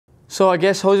So I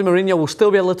guess Jose Mourinho will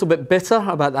still be a little bit bitter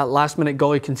about that last-minute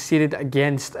goal he conceded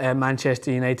against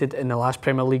Manchester United in the last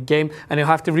Premier League game, and he'll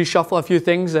have to reshuffle a few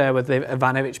things with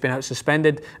Ivanovic being out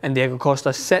suspended and Diego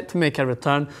Costa set to make a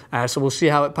return. So we'll see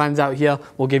how it pans out here.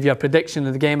 We'll give you a prediction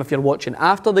of the game. If you're watching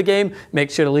after the game, make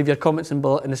sure to leave your comments in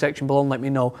the section below and let me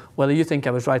know whether you think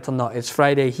I was right or not. It's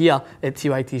Friday here at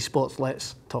TYT Sports.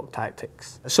 Let's talk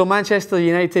tactics. So Manchester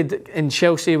United and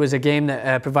Chelsea was a game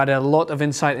that provided a lot of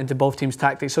insight into both teams'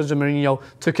 tactics. Jose Mourinho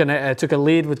took a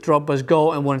lead with Drogba's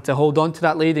goal and wanted to hold on to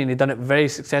that lead, and he done it very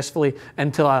successfully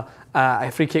until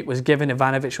a free kick was given.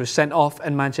 Ivanovic was sent off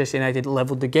and Manchester United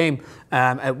levelled the game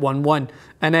at 1-1.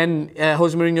 And then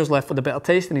Jose Mourinho's left with a bit of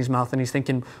taste in his mouth, and he's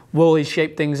thinking, will he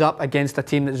shape things up against a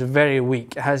team that's very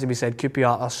weak? It has to be said,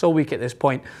 QPR are so weak at this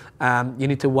point. You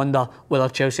need to wonder whether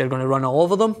Chelsea are going to run all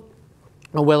over them,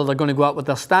 or whether they're going to go out with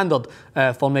their standard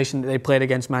formation that they played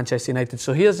against Manchester United.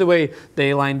 So here's the way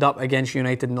they lined up against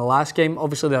United in the last game.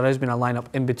 Obviously there has been a lineup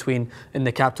in between in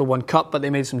the Capital One Cup, but they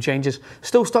made some changes.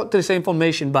 Still stuck to the same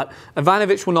formation, but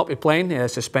Ivanovic will not be playing.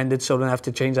 Suspended, so they'll have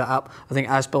to change that up. I think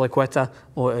Azpilicueta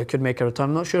could make a return.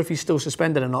 I'm not sure if he's still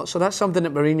suspended or not. So that's something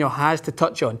that Mourinho has to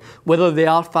touch on. Whether they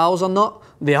are fouls or not,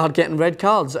 they are getting red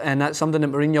cards, and that's something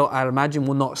that Mourinho, I imagine,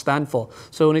 will not stand for.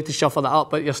 So we'll need to shuffle that up.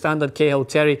 But your standard Cahill,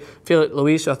 Terry, Felix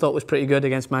Luis, who I thought was pretty good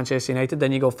against Manchester United.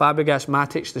 Then you go Fabregas,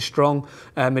 Matic, the strong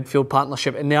midfield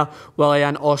partnership in there.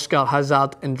 Willian, Oscar,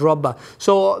 Hazard and Drogba.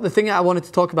 So the thing that I wanted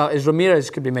to talk about is Ramirez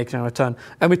could be making a return.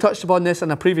 And we touched upon this in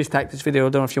a previous tactics video. I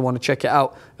don't know if you want to check it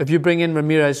out. If you bring in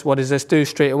Ramirez, what does this do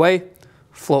straight away?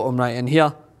 Float him right in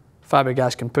here.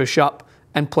 Fabregas can push up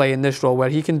and play in this role where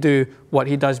he can do what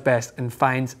he does best and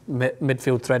finds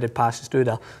midfield threaded passes through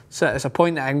there. So it's a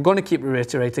point that I'm going to keep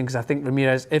reiterating, because I think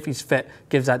Ramirez, if he's fit,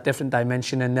 gives that different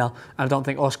dimension in there. I don't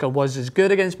think Oscar was as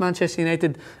good against Manchester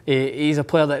United. He's a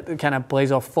player that kind of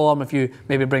plays off form. If you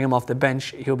maybe bring him off the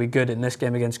bench, he'll be good in this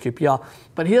game against QPR.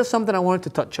 But here's something I wanted to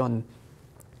touch on.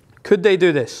 Could they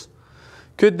do this?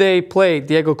 Could they play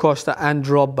Diego Costa and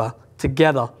Drogba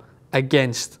together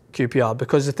against QPR?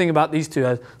 Because the thing about these two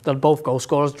is they're both goal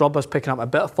scorers. Drogba's picking up a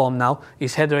bit of form now.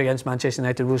 His header against Manchester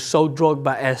United was so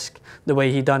Drogba-esque, the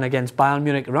way he done against Bayern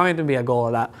Munich. It reminded me of a goal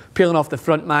of that. Peeling off the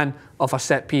front man off a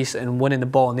set piece and winning the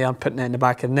ball in the air and putting it in the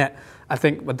back of the net. I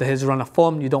think with his run of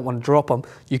form, you don't want to drop him.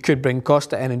 You could bring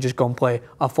Costa in and just go and play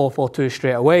a 4-4-2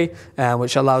 straight away,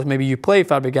 which allows maybe you play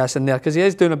Fabregas in there, because he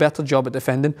is doing a better job at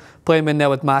defending. Play him in there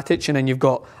with Matic, and then you've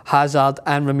got Hazard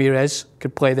and Ramirez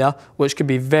could play there, which could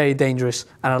be very dangerous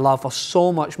and allow for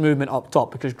so much movement up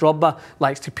top, because Drogba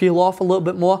likes to peel off a little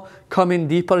bit more, come in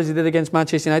deeper as he did against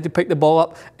Manchester United, pick the ball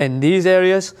up in these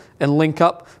areas and link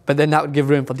up, but then that would give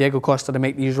room for Diego Costa to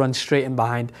make these runs straight in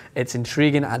behind. It's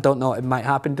intriguing. I don't know, it might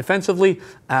happen. Defensively,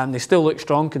 they still look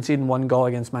strong, conceding one goal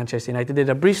against Manchester United. They did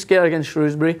a brief scare against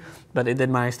Shrewsbury, but they did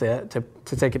manage to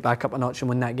take it back up a notch and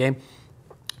win that game.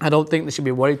 I don't think they should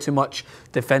be worried too much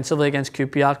defensively against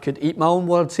QPR. Could eat my own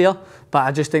words here, but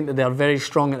I just think that they're very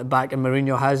strong at the back, and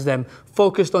Mourinho has them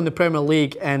focused on the Premier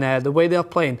League, and the way they're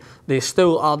playing, they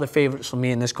still are the favourites for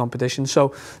me in this competition.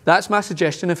 So that's my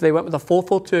suggestion. If they went with a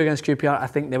 4-4-2 against QPR, I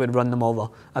think they would run them over.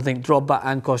 I think Drogba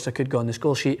and Costa could go on the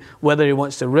score sheet. Whether he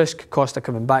wants to risk Costa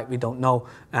coming back, we don't know.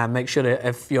 Make sure that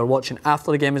if you're watching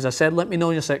after the game, as I said, let me know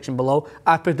in your section below.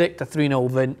 I predict a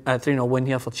 3-0 win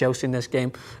here for Chelsea in this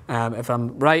game. If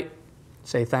I'm right,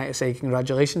 say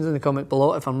congratulations in the comment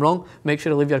below. If I'm wrong, make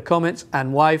sure to leave your comments,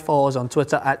 and follow us on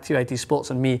Twitter at TYT Sports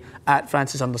and me at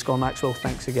Francis_Maxwell.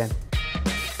 Thanks again.